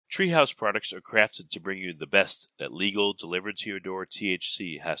Treehouse products are crafted to bring you the best that legal, delivered-to-your-door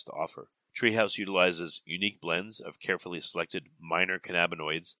THC has to offer. Treehouse utilizes unique blends of carefully selected minor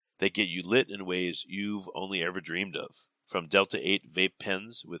cannabinoids that get you lit in ways you've only ever dreamed of. From Delta 8 vape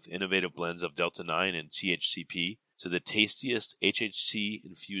pens with innovative blends of Delta 9 and THCP, to the tastiest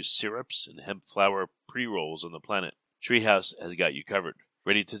HHC-infused syrups and hemp flower pre-rolls on the planet, Treehouse has got you covered.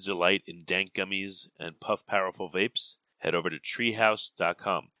 Ready to delight in dank gummies and puff-powerful vapes? Head over to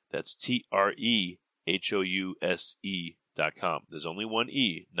treehouse.com. That's TREHOUSE.com. There's only one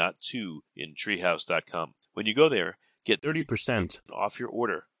E, not two, in treehouse.com. When you go there, get 30% off your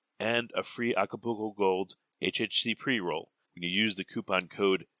order and a free Acapulco Gold HHC pre-roll when you use the coupon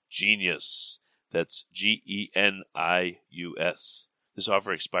code GENIUS. That's GENIUS. This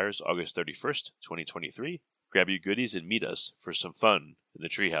offer expires August 31st, 2023. Grab your goodies and meet us for some fun in the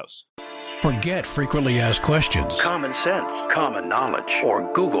Treehouse. Forget frequently asked questions. Common sense, common knowledge,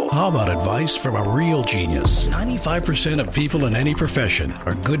 or Google. How about advice from a real genius? 95% of people in any profession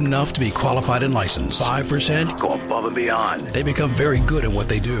are good enough to be qualified and licensed. 5% go above and beyond. They become very good at what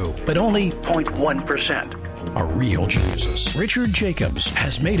they do, but only 0.1% are real geniuses. Richard Jacobs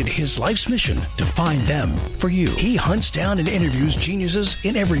has made it his life's mission to find them for you. He hunts down and interviews geniuses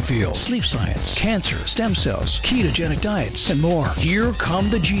in every field: sleep science, cancer, stem cells, ketogenic diets, and more. Here come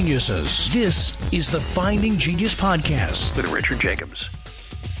the geniuses. This is the Finding Genius Podcast with Richard Jacobs.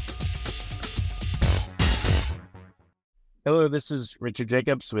 Hello, this is Richard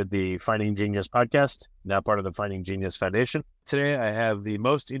Jacobs with the Finding Genius Podcast, now part of the Finding Genius Foundation. Today, I have the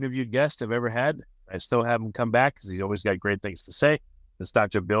most interviewed guest I've ever had. I still have him come back because he's always got great things to say. It's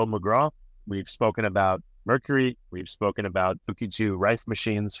Dr. Bill McGraw. We've spoken about mercury. We've spoken about Fuki2 Rife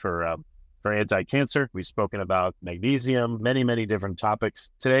machines for anti-cancer. We've spoken about magnesium, many, many different topics.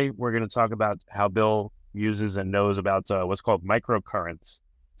 Today, we're going to talk about how Bill uses and knows about what's called microcurrents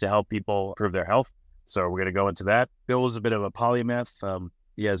to help people improve their health. So we're going to go into that. Bill is a bit of a polymath.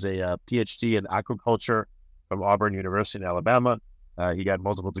 He has a PhD in aquaculture from Auburn University in Alabama. He got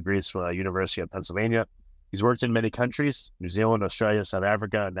multiple degrees from the University of Pennsylvania. He's worked in many countries: New Zealand, Australia, South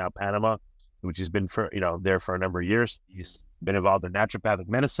Africa, and now Panama, which he's been there for a number of years. He's been involved in naturopathic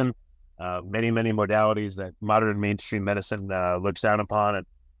medicine, many, many modalities that modern mainstream medicine looks down upon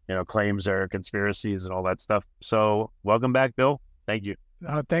and claims are conspiracies and all that stuff. So welcome back, Bill. Thank you.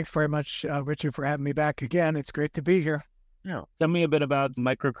 Thanks very much, Richard, for having me back again. It's great to be here. Yeah. Tell me a bit about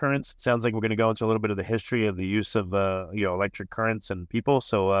microcurrents. Sounds like we're going to go into a little bit of the history of the use of electric currents and people.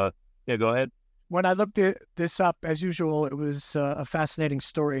 So go ahead. When I looked this up, as usual, it was a fascinating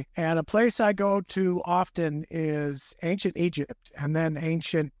story. And a place I go to often is ancient Egypt and then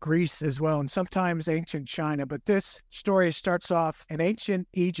ancient Greece as well, and sometimes ancient China. But this story starts off in ancient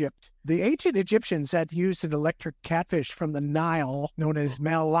Egypt. The ancient Egyptians had used an electric catfish from the Nile known as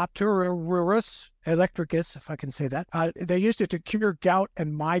Malopterus electricus, if I can say that. They used it to cure gout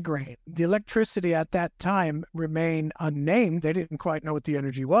and migraine. The electricity at that time remained unnamed. They didn't quite know what the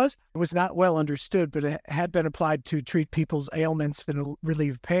energy was. It was not well understood, but it had been applied to treat people's ailments and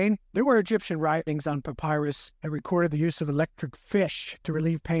relieve pain. There were Egyptian writings on papyrus that recorded the use of electric fish to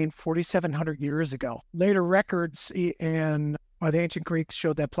relieve pain 4,700 years ago. Later records the ancient Greeks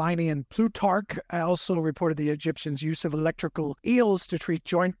showed that Pliny and Plutarch also reported the Egyptians' use of electrical eels to treat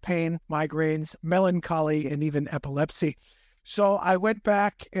joint pain, migraines, melancholy, and even epilepsy. So I went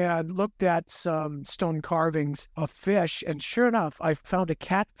back and looked at some stone carvings of fish, and sure enough, I found a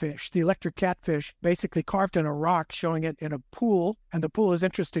catfish, the electric catfish, basically carved in a rock, showing it in a pool. And the pool is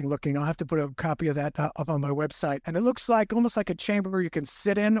interesting looking. I'll have to put a copy of that up on my website. And it looks like almost like a chamber you can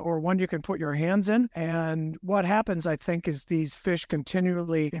sit in or one you can put your hands in. And what happens, I think, is these fish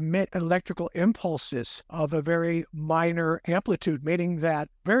continually emit electrical impulses of a very minor amplitude, meaning that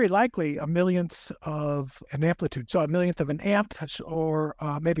very likely a millionth of an amplitude. So a millionth of an amp or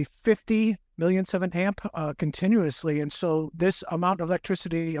maybe 50 millionths of an amp continuously. And so this amount of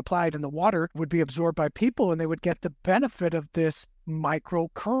electricity applied in the water would be absorbed by people and they would get the benefit of this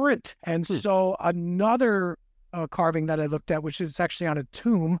microcurrent. And so another carving that I looked at, which is actually on a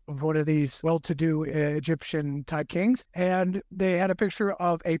tomb of one of these well-to-do Egyptian type kings. And they had a picture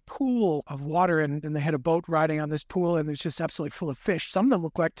of a pool of water and they had a boat riding on this pool and it's just absolutely full of fish. Some of them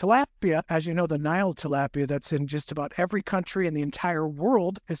look like tilapia. As you know, the Nile tilapia that's in just about every country in the entire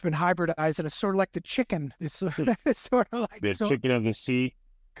world has been hybridized, and it's sort of like the chicken. It's sort of like the chicken of the sea.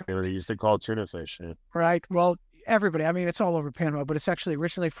 They used to call tuna fish. Yeah. Right. Well, everybody. I mean, it's all over Panama, but it's actually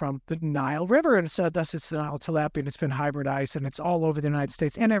originally from the Nile River, and so thus it's the Nile tilapia, and it's been hybridized, and it's all over the United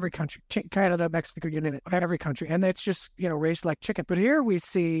States and every country, Canada, Mexico, you name it, every country, and it's just raised like chicken. But here we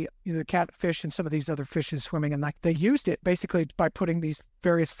see the catfish and some of these other fishes swimming, and like they used it basically by putting these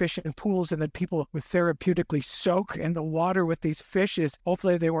various fish in pools, and then people would therapeutically soak in the water with these fishes.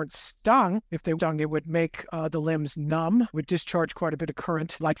 Hopefully they weren't stung. If they were stung, it would make the limbs numb, would discharge quite a bit of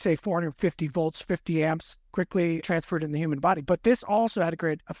current, like say 450 volts, 50 amps, quickly transferred in the human body. But this also had a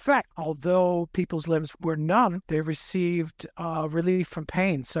great effect. Although people's limbs were numb, they received relief from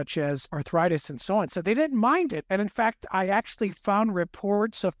pain, such as arthritis and so on. So they didn't mind it. And in fact, I actually found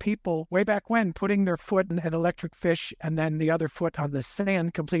reports of people way back when putting their foot in an electric fish and then the other foot on the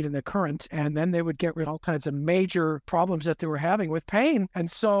sand, completing the current. And then they would get rid of all kinds of major problems that they were having with pain. And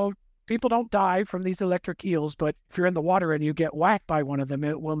so people don't die from these electric eels, but if you're in the water and you get whacked by one of them,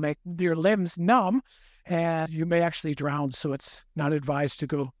 it will make your limbs numb, and you may actually drown. So it's not advised to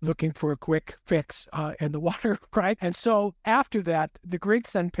go looking for a quick fix in the water, right? And so after that, the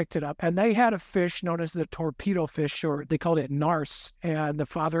Greeks then picked it up, and they had a fish known as the torpedo fish, or they called it nars. And the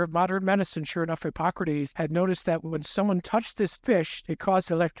father of modern medicine, sure enough, Hippocrates, had noticed that when someone touched this fish, it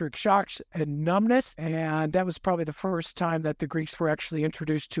caused electric shocks and numbness. And that was probably the first time that the Greeks were actually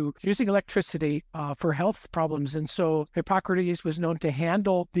introduced to using electricity for health problems. And so Hippocrates was known to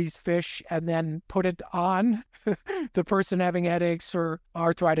handle these fish and then put it on the person having headaches or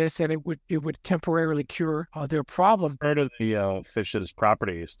arthritis, and it would temporarily cure their problem. Heard of the fish's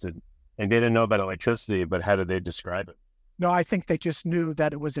properties, and they didn't know about electricity, but how did they describe it? No, I think they just knew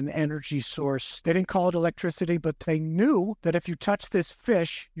that it was an energy source. They didn't call it electricity, but they knew that if you touch this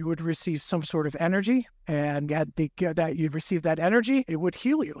fish, you would receive some sort of energy. And that you'd receive that energy, it would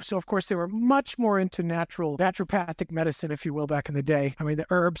heal you. So, of course, they were much more into naturopathic medicine, if you will, back in the day. I mean, the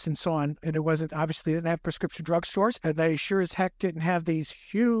herbs and so on. And it wasn't, obviously, they didn't have prescription drugstores. And they sure as heck didn't have these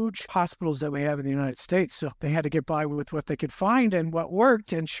huge hospitals that we have in the United States. So they had to get by with what they could find and what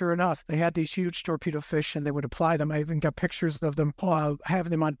worked. And sure enough, they had these huge torpedo fish, and they would apply them. I even got pictures of them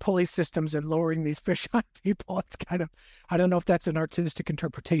having them on pulley systems and lowering these fish on people. It's kind of, I don't know if that's an artistic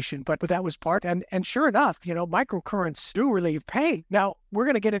interpretation, but that was part. And sure enough, microcurrents do relieve pain. Now, we're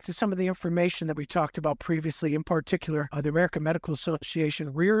going to get into some of the information that we talked about previously. In particular, the American Medical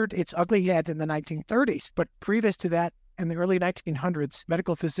Association reared its ugly head in the 1930s. But previous to that, in the early 1900s,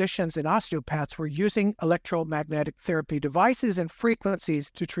 medical physicians and osteopaths were using electromagnetic therapy devices and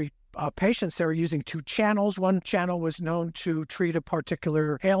frequencies to treat patients. They were using two channels. One channel was known to treat a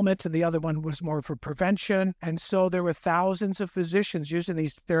particular ailment, and the other one was more for prevention. And so there were thousands of physicians using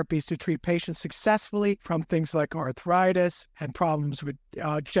these therapies to treat patients successfully from things like arthritis and problems with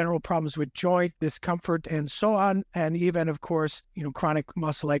general problems with joint discomfort and so on. And even, of course, chronic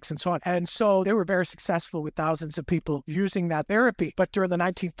muscle aches and so on. And so they were very successful with thousands of people using that therapy. But during the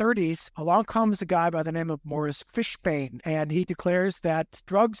 1930s, along comes a guy by the name of Morris Fishbane, and he declares that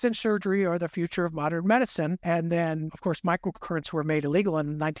drugs and surgery are the future of modern medicine. And then, of course, microcurrents were made illegal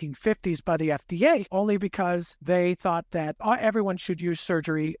in the 1950s by the FDA, only because they thought that everyone should use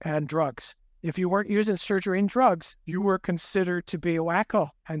surgery and drugs. If you weren't using surgery and drugs, you were considered to be a wacko.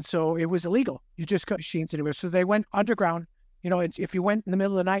 And so it was illegal. You just cut machines anywhere. So they went underground. If you went in the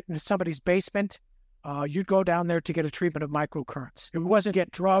middle of the night into somebody's basement, you'd go down there to get a treatment of microcurrents. It wasn't to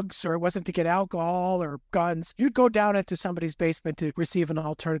get drugs, or it wasn't to get alcohol or guns. You'd go down into somebody's basement to receive an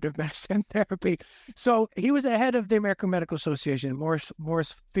alternative medicine therapy. So he was the head of the American Medical Association,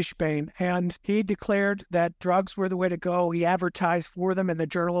 Morris Fishbane, and he declared that drugs were the way to go. He advertised for them in the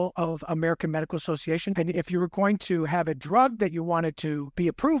Journal of American Medical Association. And if you were going to have a drug that you wanted to be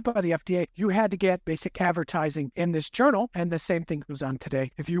approved by the FDA, you had to get basic advertising in this journal. And the same thing goes on today.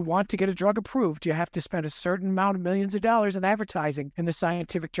 If you want to get a drug approved, you have to spend a certain amount of millions of dollars in advertising in the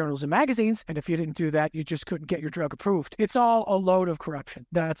scientific journals and magazines. And if you didn't do that, you just couldn't get your drug approved. It's all a load of corruption.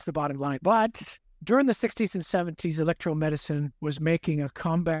 That's the bottom line. But during the 60s and 70s, electromedicine was making a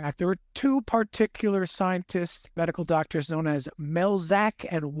comeback. There were two particular scientists, medical doctors known as Melzack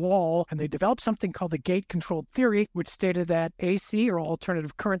and Wall, and they developed something called the gate-controlled theory, which stated that AC, or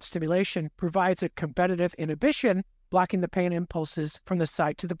alternative current stimulation, provides a competitive inhibition, blocking the pain impulses from the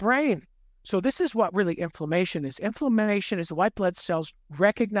site to the brain. So this is what really inflammation is. Inflammation is white blood cells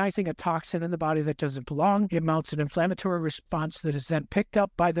recognizing a toxin in the body that doesn't belong. It mounts an inflammatory response that is then picked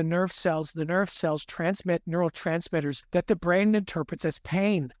up by the nerve cells. The nerve cells transmit neurotransmitters that the brain interprets as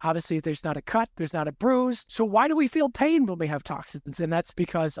pain. Obviously, there's not a cut, there's not a bruise. So why do we feel pain when we have toxins? And that's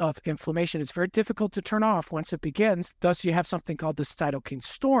because of inflammation. It's very difficult to turn off once it begins. Thus, you have something called the cytokine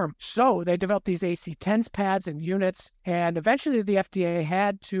storm. So they developed these AC-10s pads and units, and eventually the FDA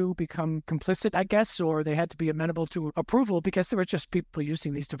had to become complicit, I guess, or they had to be amenable to approval because there were just people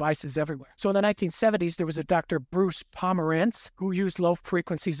using these devices everywhere. So in the 1970s, there was a Dr. Bruce Pomerantz who used low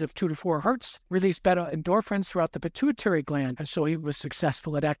frequencies of 2 to 4 hertz, released beta endorphins throughout the pituitary gland. And so he was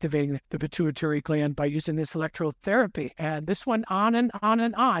successful at activating the pituitary gland by using this electrotherapy. And this went on and on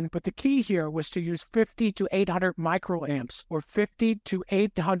and on. But the key here was to use 50 to 800 microamps, or 50 to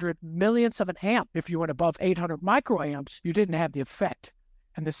 800 millionths of an amp. If you went above 800 microamps, you didn't have the effect.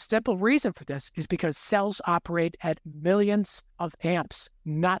 And the simple reason for this is because cells operate at millions of amps,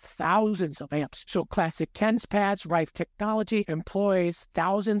 not thousands of amps. So classic TENS pads, Rife technology employs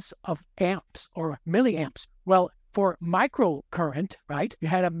thousands of amps or milliamps. Well, for microcurrent, right, you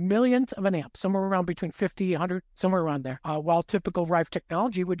had a millionth of an amp, somewhere around between 50, 100, somewhere around there, while typical Rife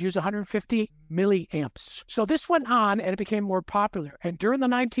technology would use 150 milliamps. So this went on and it became more popular. And during the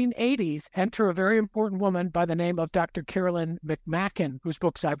 1980s, enter a very important woman by the name of Dr. Carolyn McMacken, whose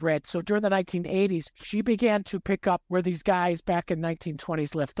books I've read. So during the 1980s, she began to pick up where these guys back in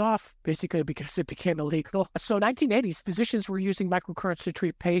 1920s left off, basically because it became illegal. So 1980s, physicians were using microcurrents to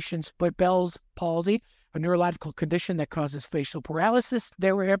treat patients with Bell's palsy, a neurological condition that causes facial paralysis.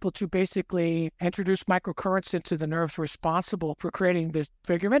 They were able to basically introduce microcurrents into the nerves responsible for creating this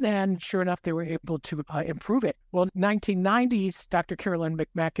figurement, and sure enough, they were able to improve it. Well, 1990s, Dr. Carolyn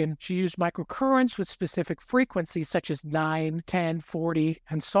McMacken, she used microcurrents with specific frequencies such as 9, 10, 40,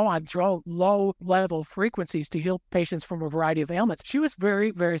 and so on, draw low-level frequencies to heal patients from a variety of ailments. She was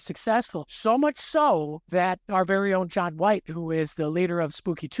very, very successful, so much so that our very own John White, who is the leader of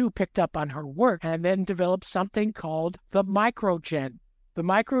Spooky 2, picked up on her work and then developed something called the Microgen. The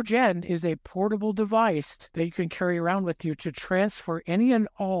Microgen is a portable device that you can carry around with you to transfer any and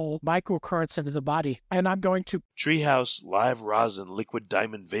all microcurrents into the body. And I'm going to... Treehouse Live Rosin Liquid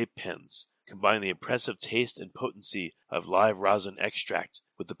Diamond Vape Pens combine the impressive taste and potency of live rosin extract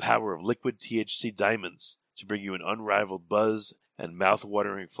with the power of liquid THC diamonds to bring you an unrivaled buzz and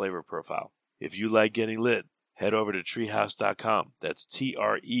mouth-watering flavor profile. If you like getting lit, head over to treehouse.com. That's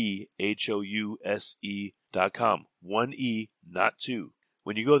TREHOUSE.com. 1 E, not 2.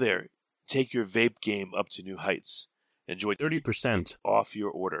 When you go there, take your vape game up to new heights. Enjoy 30% off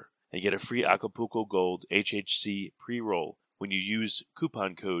your order and get a free Acapulco Gold HHC pre-roll when you use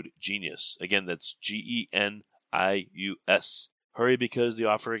coupon code GENIUS. Again, that's GENIUS. Hurry because the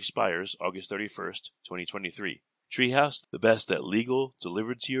offer expires August 31st, 2023. Treehouse, the best that legal,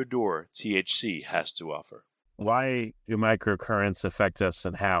 delivered to your door THC has to offer. Why do microcurrents affect us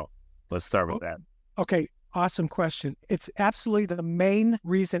and how? Let's start with that. Okay, awesome question. It's absolutely the main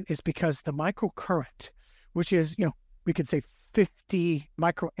reason is because the microcurrent, which is, we could say 50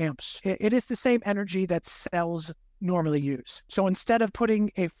 microamps, it is the same energy that cells normally use. So instead of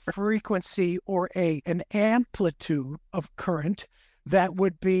putting a frequency or an amplitude of current that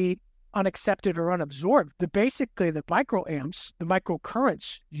would be unaccepted or unabsorbed, basically the microamps, the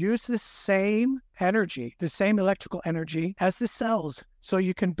microcurrents, use the same energy, the same electrical energy as the cells. So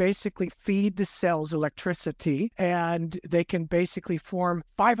you can basically feed the cells electricity and they can basically form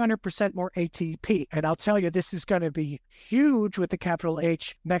 500% more ATP. And I'll tell you, this is going to be huge with the capital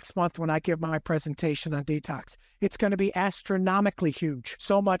H next month when I give my presentation on detox. It's going to be astronomically huge,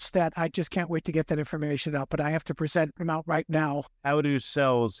 so much that I just can't wait to get that information out, but I have to present them out right now. How do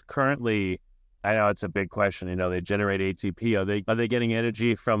cells currently, I know it's a big question, they generate ATP. Are they getting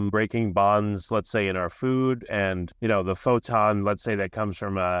energy from breaking bonds, let's say, in our food? And, the photon, let's say, that comes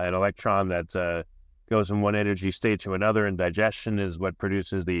from an electron that goes from one energy state to another, and digestion is what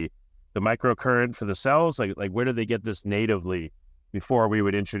produces the microcurrent for the cells? Like where do they get this natively before we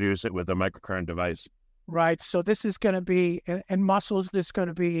would introduce it with a microcurrent device? Right. So this is going to be, in muscles, there's going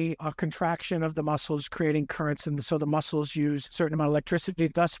to be a contraction of the muscles creating currents. And so the muscles use a certain amount of electricity.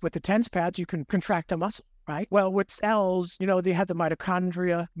 Thus, with the TENS pads, you can contract a muscle, right? Well, with cells, they have the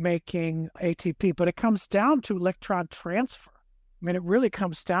mitochondria making ATP, but it comes down to electron transfer. I mean, it really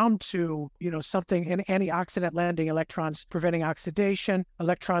comes down to, something in antioxidant lending electrons, preventing oxidation,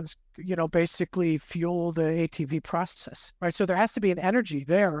 electrons, basically fuel the ATP process, right? So there has to be an energy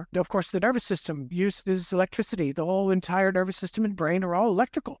there. Of course, the nervous system uses electricity. The whole entire nervous system and brain are all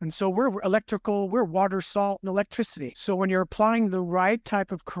electrical. And so we're electrical, we're water, salt, and electricity. So when you're applying the right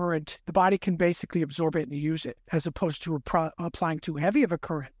type of current, the body can basically absorb it and use it, as opposed to applying too heavy of a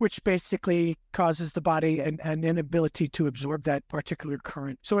current, which basically causes the body an inability to absorb that particular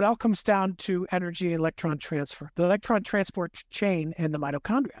current. So it all comes down to energy and electron transfer. The electron transport chain in the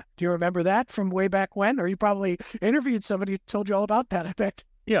mitochondria. Do you remember that from way back when? Or you probably interviewed somebody who told you all about that, I bet.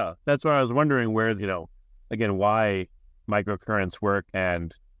 Yeah, that's what I was wondering, where, again, why microcurrents work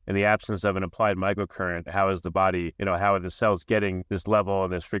and in the absence of an applied microcurrent, how is the body, how are the cells getting this level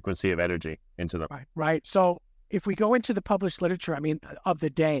and this frequency of energy into them? Right. So if we go into the published literature, of the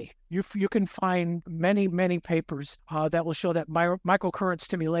day, you can find many, many papers that will show that microcurrent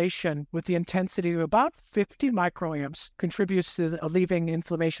stimulation with the intensity of about 50 microamps contributes to alleviating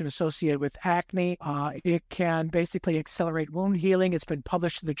inflammation associated with acne. It can basically accelerate wound healing. It's been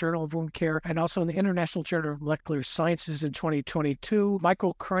published in the Journal of Wound Care and also in the International Journal of Molecular Sciences in 2022.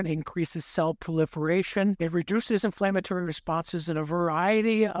 Microcurrent increases cell proliferation. It reduces inflammatory responses in a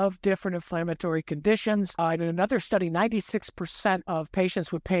variety of different inflammatory conditions. In another study, 96% of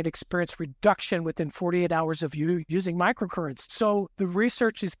patients with pain experience reduction within 48 hours of using microcurrents. So the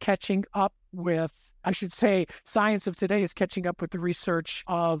research is catching up with, I should say, science of today is catching up with the research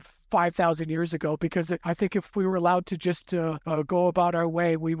of 5,000 years ago, because I think if we were allowed to just go about our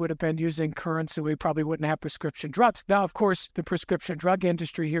way, we would have been using currents and we probably wouldn't have prescription drugs. Now, of course, the prescription drug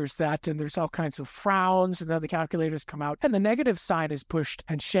industry hears that and there's all kinds of frowns, and then the calculators come out and the negative sign is pushed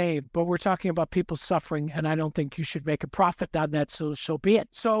and shaved. But we're talking about people suffering, and I don't think you should make a profit on that, so be it.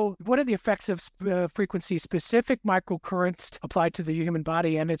 So what are the effects of frequency-specific microcurrents applied to the human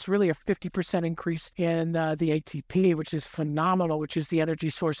body? And it's really a 50% increase in the ATP, which is phenomenal, which is the energy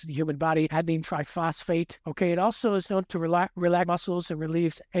source of the human body, adenine triphosphate. Okay, it also is known to relax muscles and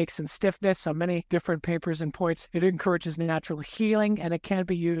relieves aches and stiffness on many different papers and points. It encourages natural healing, and it can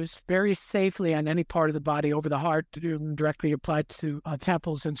be used very safely on any part of the body, over the heart, directly applied to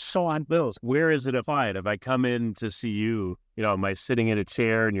temples and so on. Bills, where is it applied? If I come in to see you, am I sitting in a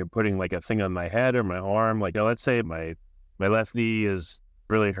chair and you're putting like a thing on my head or my arm? Like, let's say my left knee is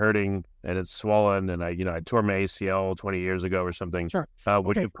really hurting and it's swollen, and I tore my ACL 20 years ago or something. Sure.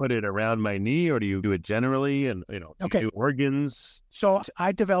 Would you put it around my knee, or do you do it generally? And do you do organs? So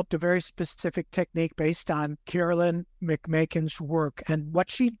I developed a very specific technique based on Carolyn McMakin's work. And what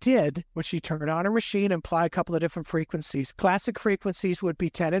she did was she turned on her machine and applied a couple of different frequencies. Classic frequencies would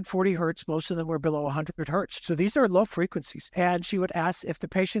be 10 and 40 hertz. Most of them were below 100 hertz. So these are low frequencies. And she would ask if the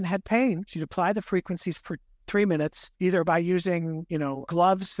patient had pain. She'd apply the frequencies for 3 minutes, either by using,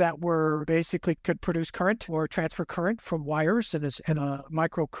 gloves that were basically could produce current or transfer current from wires and a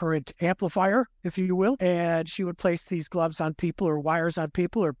microcurrent amplifier, if you will. And she would place these gloves on people, or wires on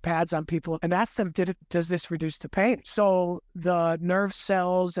people, or pads on people, and ask them, does this reduce the pain? So the nerve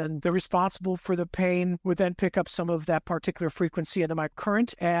cells and the responsible for the pain would then pick up some of that particular frequency in the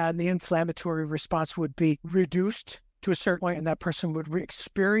microcurrent, and the inflammatory response would be reduced to a certain point, and that person would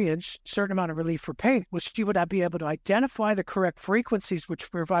experience a certain amount of relief for pain. Well, she would not be able to identify the correct frequencies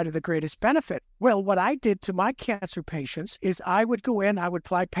which provided the greatest benefit. Well, what I did to my cancer patients is I would go in, I would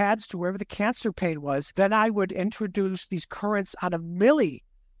apply pads to wherever the cancer pain was, then I would introduce these currents on a milli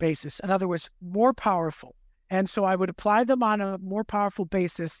basis, in other words, more powerful. And so I would apply them on a more powerful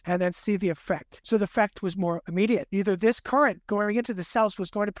basis and then see the effect. So the effect was more immediate. Either this current going into the cells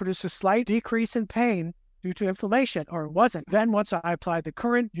was going to produce a slight decrease in pain due to inflammation, or it wasn't. Then once I applied the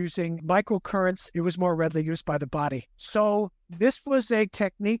current using microcurrents, it was more readily used by the body. So this was a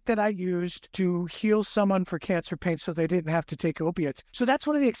technique that I used to heal someone for cancer pain so they didn't have to take opiates. So that's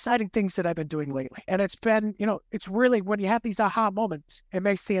one of the exciting things that I've been doing lately. And it's been, it's really, when you have these aha moments, it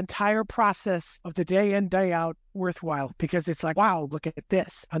makes the entire process of the day in, day out worthwhile, because it's like, wow, look at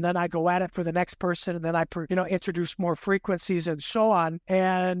this. And then I go at it for the next person, and then I, introduce more frequencies and so on,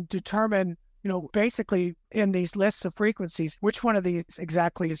 and determine, basically in these lists of frequencies, which one of these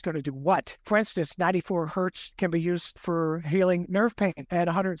exactly is going to do what. For instance, 94 hertz can be used for healing nerve pain, and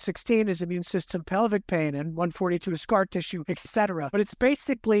 116 is immune system pelvic pain, and 142 is scar tissue, etc. But it's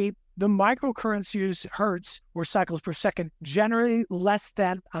basically the microcurrents use hertz, or cycles per second, generally less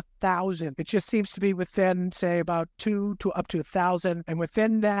than 1,000. It just seems to be within, say, about 2 to up to 1,000. And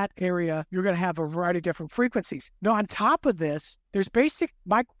within that area, you're going to have a variety of different frequencies. Now, on top of this, there's basic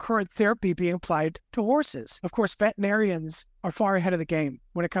microcurrent therapy being applied to horses. Of course, veterinarians are far ahead of the game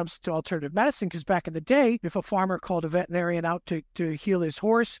when it comes to alternative medicine, because back in the day, if a farmer called a veterinarian out to heal his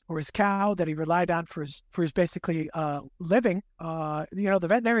horse or his cow that he relied on for his basically living, the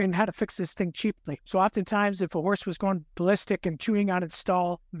veterinarian had to fix this thing cheaply. So oftentimes, if a horse was going ballistic and chewing on its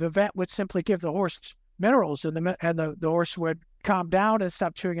stall, the vet would simply give the horse minerals, and the horse would calm down and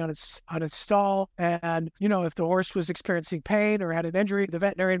stop chewing on its stall. And, if the horse was experiencing pain or had an injury, the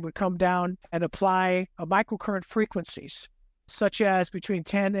veterinarian would come down and apply a microcurrent frequencies, such as between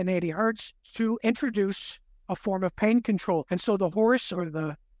 10 and 80 hertz, to introduce a form of pain control. And so the horse, or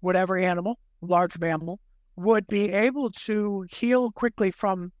the whatever animal, large mammal, would be able to heal quickly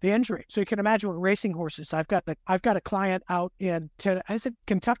from the injury. So you can imagine with racing horses. I've got a client out in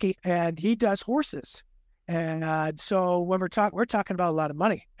Kentucky, and he does horses. So when we're talking about a lot of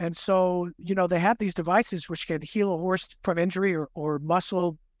money. And so, they have these devices which can heal a horse from injury or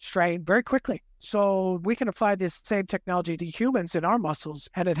muscle strain very quickly. So we can apply this same technology to humans in our muscles,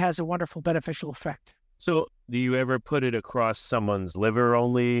 and it has a wonderful beneficial effect. So do you ever put it across someone's liver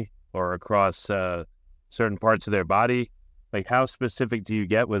only or across certain parts of their body? Like how specific do you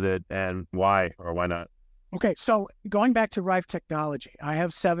get with it and why or why not? Okay, so going back to Rive Technology, I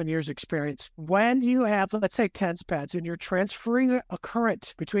have 7 years experience. When you have, let's say, TENS pads, and you're transferring a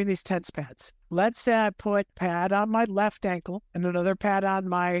current between these TENS pads, let's say I put pad on my left ankle and another pad on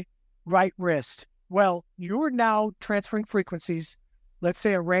my right wrist. Well, you're now transferring frequencies, let's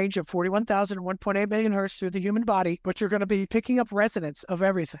say a range of 41,000 to 1.8 million hertz through the human body, but you're going to be picking up resonance of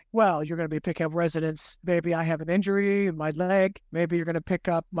everything. Well, you're going to be picking up resonance. Maybe I have an injury in my leg. Maybe you're going to pick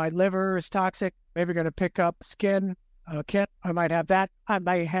up my liver is toxic. Maybe you're going to pick up skin. I might have that. I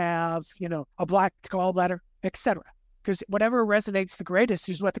might have, a black gallbladder, etc. Because whatever resonates the greatest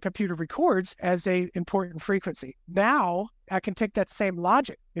is what the computer records as a important frequency. Now, I can take that same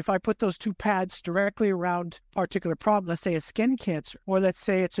logic. If I put those two pads directly around a particular problem, let's say a skin cancer, or let's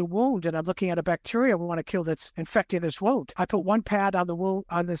say it's a wound and I'm looking at a bacteria we want to kill that's infecting this wound. I put one pad on the wound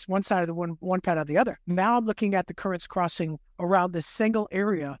on this one side of the wound, one pad on the other. Now I'm looking at the currents crossing around this single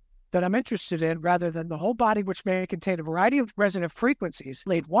area that I'm interested in rather than the whole body, which may contain a variety of resonant frequencies,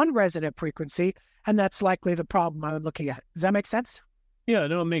 lead one resonant frequency, and that's likely the problem I'm looking at. Does that make sense? Yeah,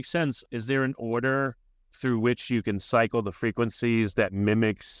 no, it makes sense. Is there an order through which you can cycle the frequencies that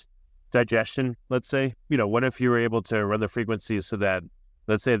mimics digestion, let's say? What if you were able to run the frequencies so that,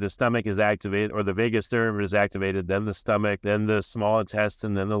 let's say the stomach is activated or the vagus nerve is activated, then the stomach, then the small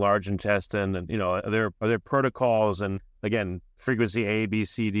intestine, then the large intestine, and, are there protocols and, again, frequency A, B,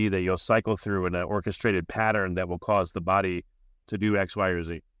 C, D that you'll cycle through in an orchestrated pattern that will cause the body to do X, Y, or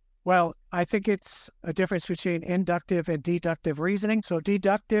Z? Well, I think it's a difference between inductive and deductive reasoning. So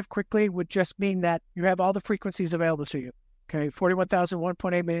deductive quickly would just mean that you have all the frequencies available to you. Okay, 41,000,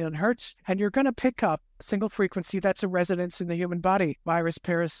 1.8 million hertz, and you're going to pick up a single frequency that's a resonance in the human body. Virus,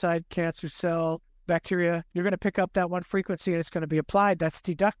 parasite, cancer cell, bacteria. You're going to pick up that one frequency and it's going to be applied. That's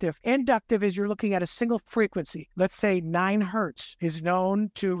deductive. Inductive is you're looking at a single frequency. Let's say 9 hertz is known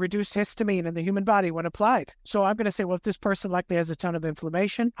to reduce histamine in the human body when applied. So I'm going to say, well, if this person likely has a ton of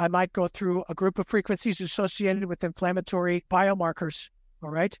inflammation, I might go through a group of frequencies associated with inflammatory biomarkers,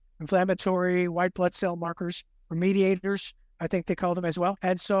 all right? Inflammatory white blood cell markers or mediators, I think they call them as well.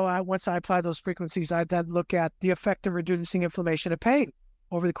 And so once I apply those frequencies, I then look at the effect of reducing inflammation and pain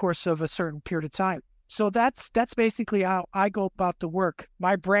over the course of a certain period of time. So that's basically how I go about the work.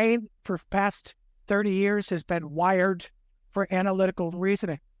 My brain for past 30 years has been wired for analytical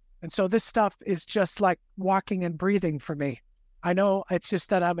reasoning. And so this stuff is just like walking and breathing for me. I know it's just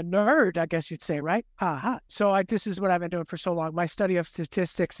that I'm a nerd, I guess you'd say, right? So this is what I've been doing for so long. My study of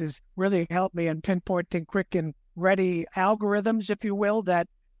statistics has really helped me in pinpointing quick and ready algorithms, if you will, that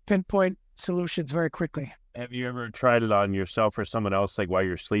pinpoint solutions very quickly. Have you ever tried it on yourself or someone else, like while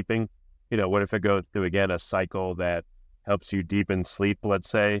you're sleeping? What if it goes through, again, a cycle that helps you deepen sleep, let's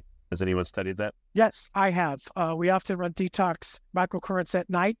say? Has anyone studied that? Yes, I have. We often run detox microcurrents at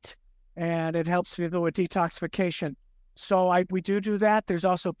night, and it helps people with detoxification. So we do that. There's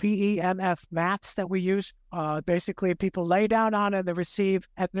also PEMF mats that we use. Basically, people lay down on and they receive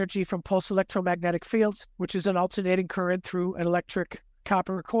energy from pulse electromagnetic fields, which is an alternating current through an electric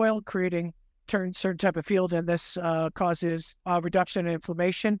copper coil, creating certain type of field, and this causes a reduction in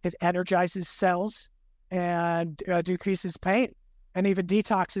inflammation. It energizes cells and decreases pain, and even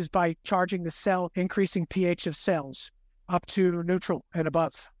detoxes by charging the cell, increasing pH of cells up to neutral and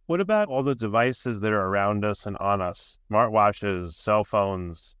above. What about all the devices that are around us and on us? Smartwatches, cell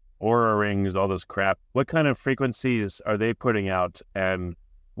phones, Oura rings, all this crap. What kind of frequencies are they putting out? And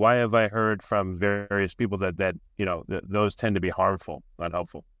why have I heard from various people that those tend to be harmful, not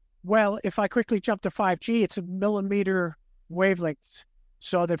helpful? Well, if I quickly jump to 5G, it's a millimeter wavelength.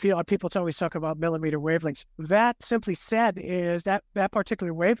 So people always talk about millimeter wavelengths. That simply said is that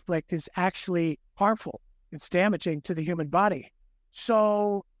particular wavelength is actually harmful. It's damaging to the human body.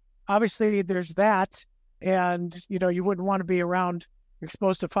 So obviously there's that. And, you wouldn't want to be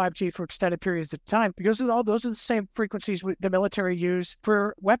exposed to 5G for extended periods of time because those are the same frequencies the military use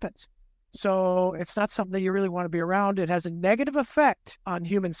for weapons. So it's not something that you really want to be around. It has a negative effect on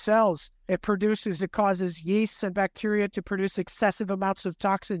human cells. It causes yeasts and bacteria to produce excessive amounts of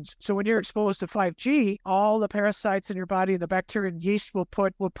toxins. So when you're exposed to 5G, all the parasites in your body and the bacteria and yeast will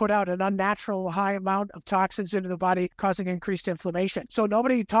put out an unnatural high amount of toxins into the body, causing increased inflammation. So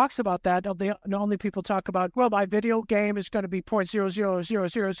nobody talks about that. Only people talk about, well, my video game is going to be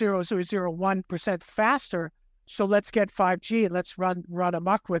 0.000000001% faster. So let's get 5G and let's run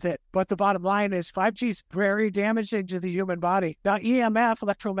amok with it. But the bottom line is 5G is very damaging to the human body. Now, EMF,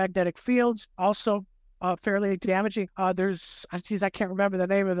 electromagnetic fields, also fairly damaging. I can't remember the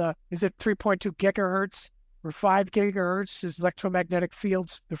name of is it 3.2 gigahertz or 5 gigahertz is electromagnetic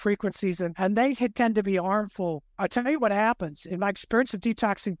fields, the frequencies, and they tend to be harmful. I'll tell you what happens. In my experience of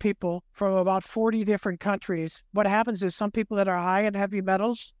detoxing people from about 40 different countries, what happens is some people that are high in heavy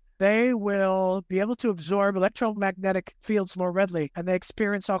metals, they will be able to absorb electromagnetic fields more readily, and they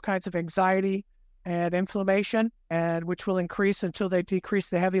experience all kinds of anxiety and inflammation, and which will increase until they decrease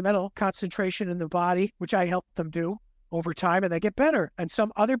the heavy metal concentration in the body, which I help them do over time, and they get better. And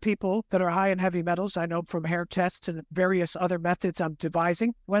some other people that are high in heavy metals, I know from hair tests and various other methods I'm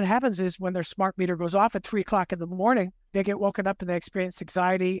devising, what happens is when their smart meter goes off at 3 o'clock in the morning, they get woken up and they experience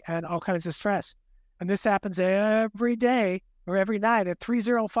anxiety and all kinds of stress. And this happens every day or every night at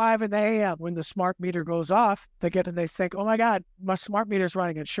 3:05 in the a.m. when the smart meter goes off. They think, oh my God, my smart meter's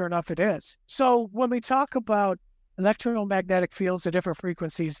running. And sure enough, it is. So when we talk about electromagnetic fields at different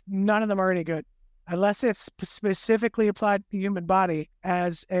frequencies, none of them are any good. Unless it's specifically applied to the human body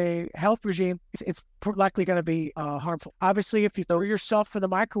as a health regime, it's likely going to be harmful. Obviously, if you throw yourself in the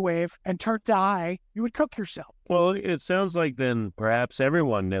microwave and turn die, you would cook yourself. Well, it sounds like then perhaps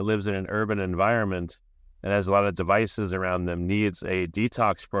everyone that lives in an urban environment and has a lot of devices around them needs a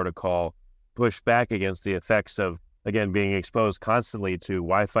detox protocol pushed back against the effects of, again, being exposed constantly to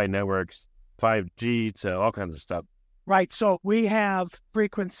Wi-Fi networks, 5G, to all kinds of stuff. Right. So we have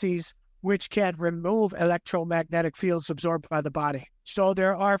frequencies which can remove electromagnetic fields absorbed by the body. So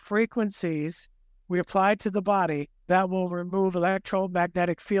there are frequencies we apply to the body that will remove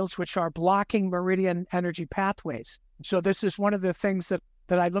electromagnetic fields which are blocking meridian energy pathways. So this is one of the things that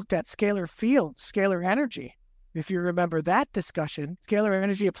I looked at, scalar fields, scalar energy. If you remember that discussion, scalar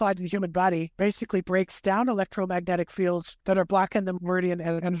energy applied to the human body basically breaks down electromagnetic fields that are blocking the meridian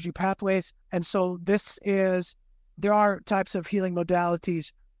energy pathways. And so there are types of healing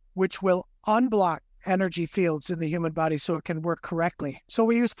modalities which will unblock energy fields in the human body so it can work correctly. So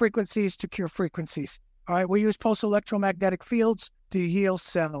we use frequencies to cure frequencies. All right, we use pulse electromagnetic fields to heal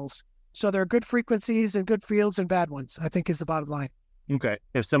cells. So there are good frequencies and good fields and bad ones, I think is the bottom line. Okay.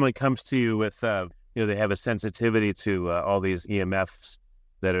 If someone comes to you with, they have a sensitivity to all these EMFs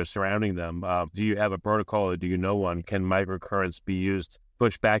that are surrounding them, do you have a protocol or do you know one? Can microcurrents be used,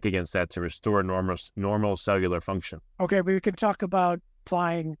 push back against that to restore normal cellular function? Okay, we can talk about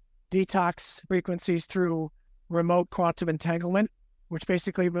applying detox frequencies through remote quantum entanglement, which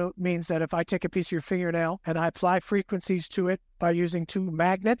basically means that if I take a piece of your fingernail and I apply frequencies to it by using 2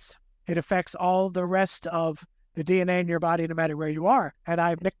 magnets, it affects all the rest of the DNA in your body, no matter where you are. And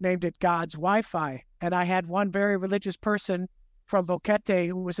I've nicknamed it God's Wi-Fi. And I had one very religious person from Boquete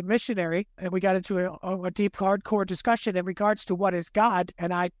who was a missionary, and we got into a deep, hardcore discussion in regards to what is God.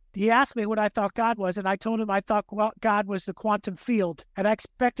 And he asked me what I thought God was, and I told him I thought God was the quantum field, and I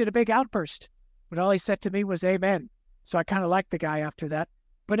expected a big outburst. But all he said to me was amen. So I kind of liked the guy after that.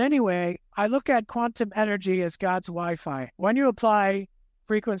 But anyway, I look at quantum energy as God's Wi-Fi. When you apply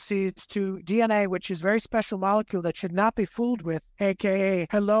frequencies to DNA, which is a very special molecule that should not be fooled with, aka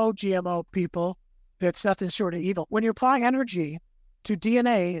hello GMO people, that's nothing short of evil. When you apply energy to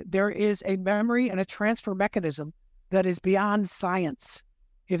DNA, there is a memory and a transfer mechanism that is beyond science.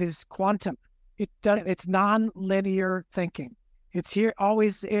 It is quantum. It's non-linear thinking. It's here,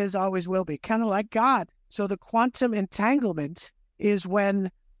 always is, always will be, kind of like God. So the quantum entanglement is when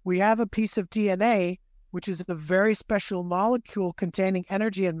we have a piece of DNA which is a very special molecule containing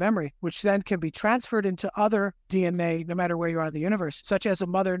energy and memory, which then can be transferred into other DNA, no matter where you are in the universe, such as a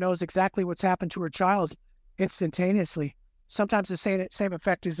mother knows exactly what's happened to her child instantaneously. Sometimes the same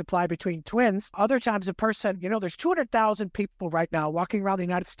effect is applied between twins. Other times a person, there's 200,000 people right now walking around the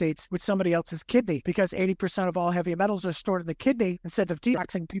United States with somebody else's kidney because 80% of all heavy metals are stored in the kidney. Instead of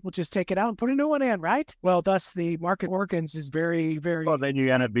detoxing, people just take it out and put a new one in, right? Well, thus the market organs is very, very... Well, then you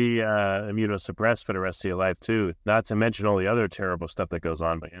got to be immunosuppressed for the rest of your life too, not to mention all the other terrible stuff that goes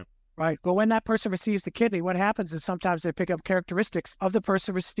on. But yeah. Right. But when that person receives the kidney, what happens is sometimes they pick up characteristics of the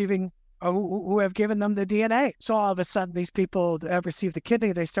person receiving who have given them the DNA. So all of a sudden, these people that have received the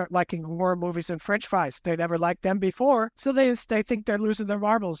kidney, they start liking horror movies and French fries. They never liked them before, so they think they're losing their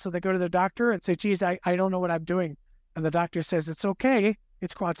marbles. So they go to their doctor and say, geez, I don't know what I'm doing. And the doctor says, it's okay.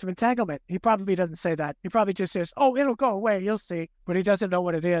 It's quantum entanglement. He probably doesn't say that. He probably just says, oh, it'll go away. You'll see. But he doesn't know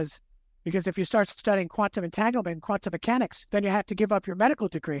what it is. Because if you start studying quantum entanglement and quantum mechanics, then you have to give up your medical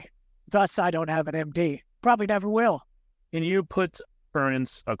degree. Thus, I don't have an MD. Probably never will. Can you put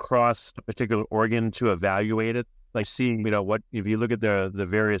currents across a particular organ to evaluate it? Like seeing, what if you look at the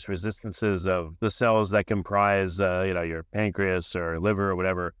various resistances of the cells that comprise, your pancreas or liver or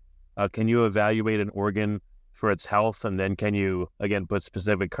whatever, can you evaluate an organ for its health? And then can you, again, put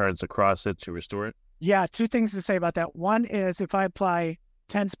specific currents across it to restore it? Yeah, two things to say about that. One is if I apply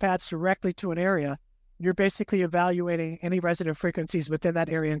TENS pads directly to an area, you're basically evaluating any resident frequencies within that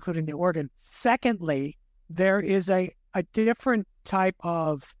area, including the organ. Secondly, there is a different type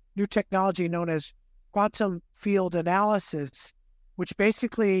of new technology known as quantum field analysis, which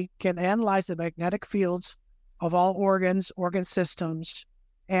basically can analyze the magnetic fields of all organs, organ systems,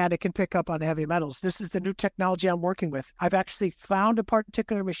 and it can pick up on heavy metals. This is the new technology I'm working with. I've actually found a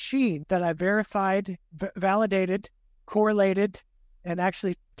particular machine that I verified, validated, correlated, and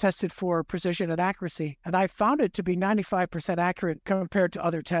actually tested for precision and accuracy. And I found it to be 95% accurate compared to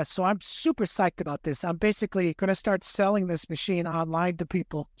other tests. So I'm super psyched about this. I'm basically going to start selling this machine online to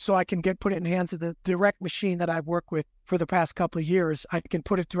people so I can put it in the hands of the direct machine that I've worked with for the past couple of years. I can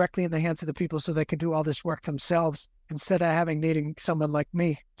put it directly in the hands of the people so they can do all this work themselves instead of needing someone like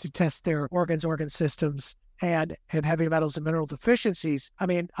me to test their organs, organ systems, and heavy metals and mineral deficiencies. I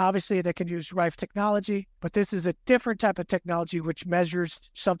mean, obviously they can use Rife technology, but this is a different type of technology which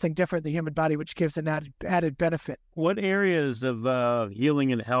measures something different in the human body, which gives an added benefit. What areas of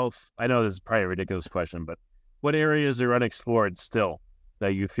healing and health, I know this is probably a ridiculous question, but what areas are unexplored still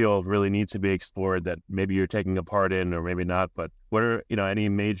that you feel really need to be explored that maybe you're taking a part in or maybe not? But what are, any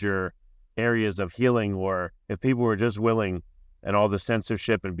major areas of healing, or if people were just willing and all the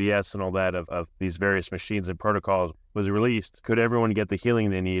censorship and BS and all that of these various machines and protocols was released, could everyone get the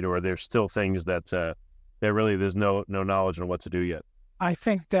healing they need, or there's still things that really there's no knowledge on what to do yet? I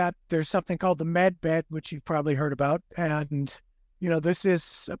think that there's something called the med bed, which you've probably heard about. And, this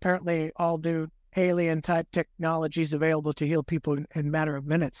is apparently all new alien type technologies available to heal people in a matter of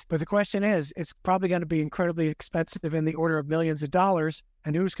minutes. But the question is, it's probably going to be incredibly expensive in the order of millions of dollars.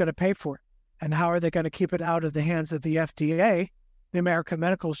 And who's going to pay for it? And how are they going to keep it out of the hands of the FDA, the American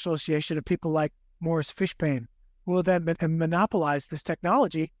Medical Association, and people like Morris Fishbane, who will then monopolize this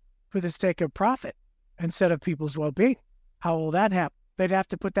technology for the sake of profit instead of people's well-being? How will that happen? They'd have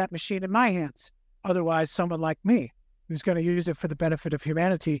to put that machine in my hands. Otherwise, someone like me, who's going to use it for the benefit of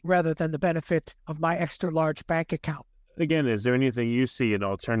humanity rather than the benefit of my extra large bank account. Again, is there anything you see in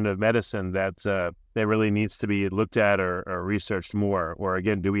alternative medicine that really needs to be looked at or researched more? Or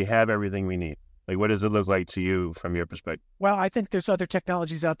again, do we have everything we need? Like, what does it look like to you from your perspective? Well, I think there's other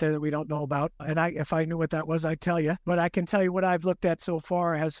technologies out there that we don't know about. And if I knew what that was, I'd tell you. But I can tell you what I've looked at so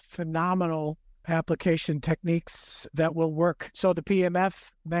far has phenomenal application techniques that will work. So the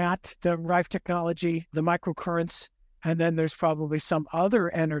PMF, MAT, the Rife technology, the microcurrents, and then there's probably some other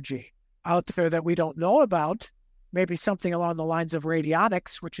energy out there that we don't know about. Maybe something along the lines of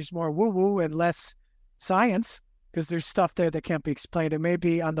radionics, which is more woo-woo and less science, because there's stuff there that can't be explained. It may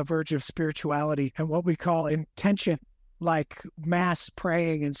be on the verge of spirituality and what we call intention, like mass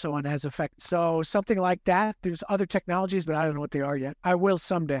praying and so on has effect. So something like that. There's other technologies, but I don't know what they are yet. I will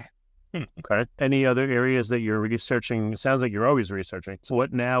someday. Okay. Any other areas that you're researching? It sounds like you're always researching. So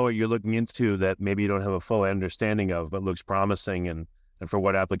what now are you looking into that maybe you don't have a full understanding of, but looks promising, and for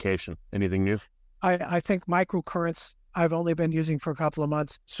what application? Anything new? I think microcurrents I've only been using for a couple of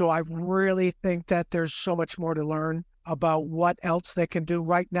months. So I really think that there's so much more to learn about what else they can do.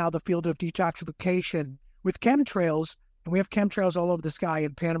 Right now, the field of detoxification with chemtrails, and we have chemtrails all over the sky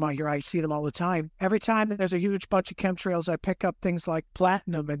in Panama here. I see them all the time. Every time there's a huge bunch of chemtrails, I pick up things like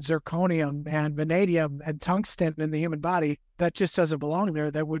platinum and zirconium and vanadium and tungsten in the human body that just doesn't belong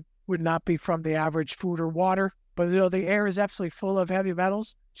there, that would not be from the average food or water. But the air is absolutely full of heavy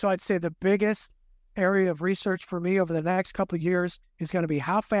metals. So I'd say the biggest area of research for me over the next couple of years is going to be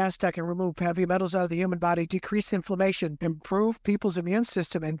how fast I can remove heavy metals out of the human body, decrease inflammation, improve people's immune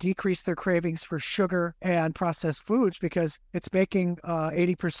system, and decrease their cravings for sugar and processed foods, because it's making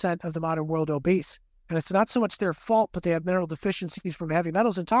 80% of the modern world obese. And it's not so much their fault, but they have mineral deficiencies from heavy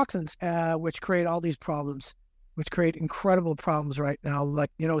metals and toxins, which create all these problems, which create incredible problems right now,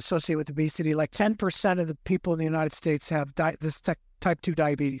 like, associated with obesity. Like 10% of the people in the United States have this type 2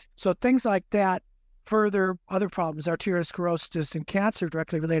 diabetes. So things like that. Further, other problems, arteriosclerosis and cancer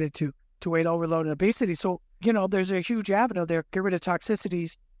directly related to to weight overload and obesity. So, there's a huge avenue there. Get rid of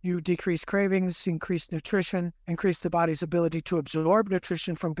toxicities. You decrease cravings, increase nutrition, increase the body's ability to absorb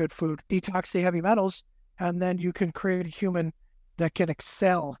nutrition from good food, detox the heavy metals, and then you can create a human that can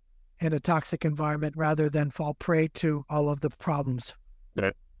excel in a toxic environment rather than fall prey to all of the problems.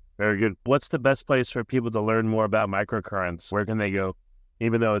 Okay. Very good. What's the best place for people to learn more about microcurrents? Where can they go?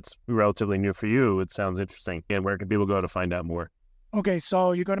 Even though it's relatively new for you, it sounds interesting. And where can people go to find out more? Okay,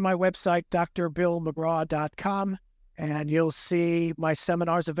 so you go to my website, drbillmcgraw.com, and you'll see my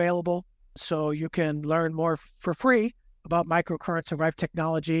seminars available. So you can learn more for free about microcurrents and Rife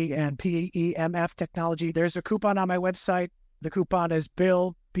technology and PEMF technology. There's a coupon on my website. The coupon is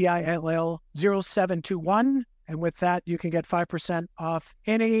BILL, BILL 0721. And with that, you can get 5% off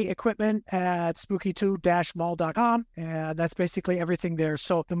any equipment at spooky2-mall.com. And that's basically everything there.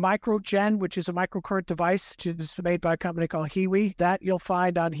 So the MicroGen, which is a microcurrent device, which is made by a company called Hiwi, that you'll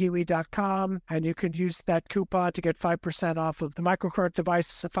find on hiwi.com. And you can use that coupon to get 5% off of the microcurrent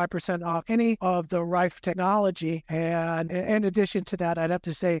device, 5% off any of the Rife technology. And in addition to that, I'd have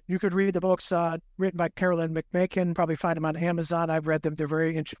to say you could read the books written by Carolyn McMakin, probably find them on Amazon. I've read them. They're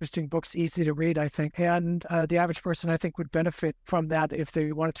very interesting books, easy to read, I think. And the average person, I think, would benefit from that if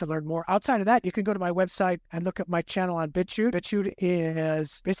they wanted to learn more. Outside of that, you can go to my website and look at my channel on BitChute. BitChute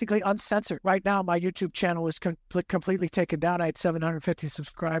is basically uncensored. Right now, my YouTube channel is completely taken down. I had 750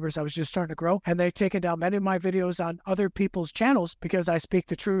 subscribers. I was just starting to grow. And they've taken down many of my videos on other people's channels because I speak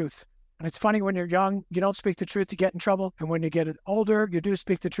the truth. And it's funny, when you're young, you don't speak the truth, you get in trouble. And when you get older, you do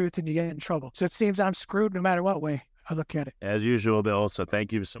speak the truth and you get in trouble. So it seems I'm screwed no matter what way I look at it. As usual, Bill. So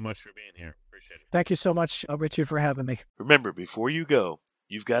thank you so much for being here. Appreciate it. Thank you so much, Richard, for having me. Remember, before you go,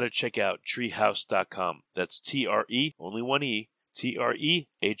 you've got to check out treehouse.com. That's TRE, only one E,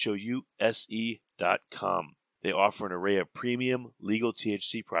 TREHOUSE.com. They offer an array of premium legal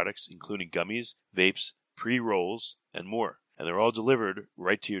THC products, including gummies, vapes, pre-rolls, and more. And they're all delivered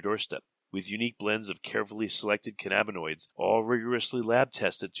right to your doorstep. With unique blends of carefully selected cannabinoids, all rigorously lab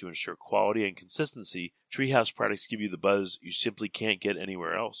tested to ensure quality and consistency, Treehouse products give you the buzz you simply can't get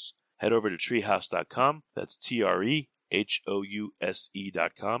anywhere else. Head over to treehouse.com, that's TREHOUSE.com.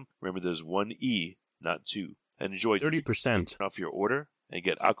 Remember, there's one E, not two. And enjoy 30% off your order and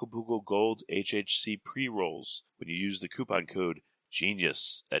get Acapulco Gold HHC pre-rolls when you use the coupon code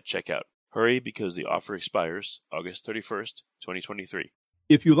GENIUS at checkout. Hurry, because the offer expires August 31st, 2023.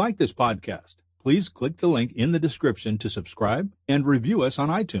 If you like this podcast, please click the link in the description to subscribe and review us on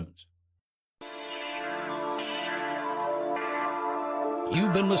iTunes.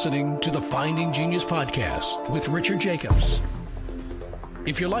 You've been listening to the Finding Genius podcast with Richard Jacobs.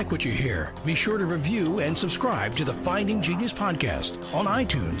 If you like what you hear, be sure to review and subscribe to the Finding Genius podcast on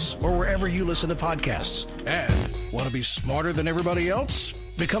iTunes or wherever you listen to podcasts. And want to be smarter than everybody else?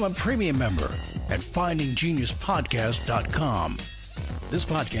 Become a premium member at findinggeniuspodcast.com. This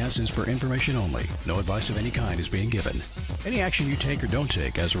podcast is for information only. No advice of any kind is being given. Any action you take or don't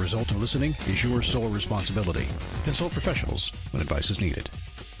take as a result of listening is your sole responsibility. Consult professionals when advice is needed.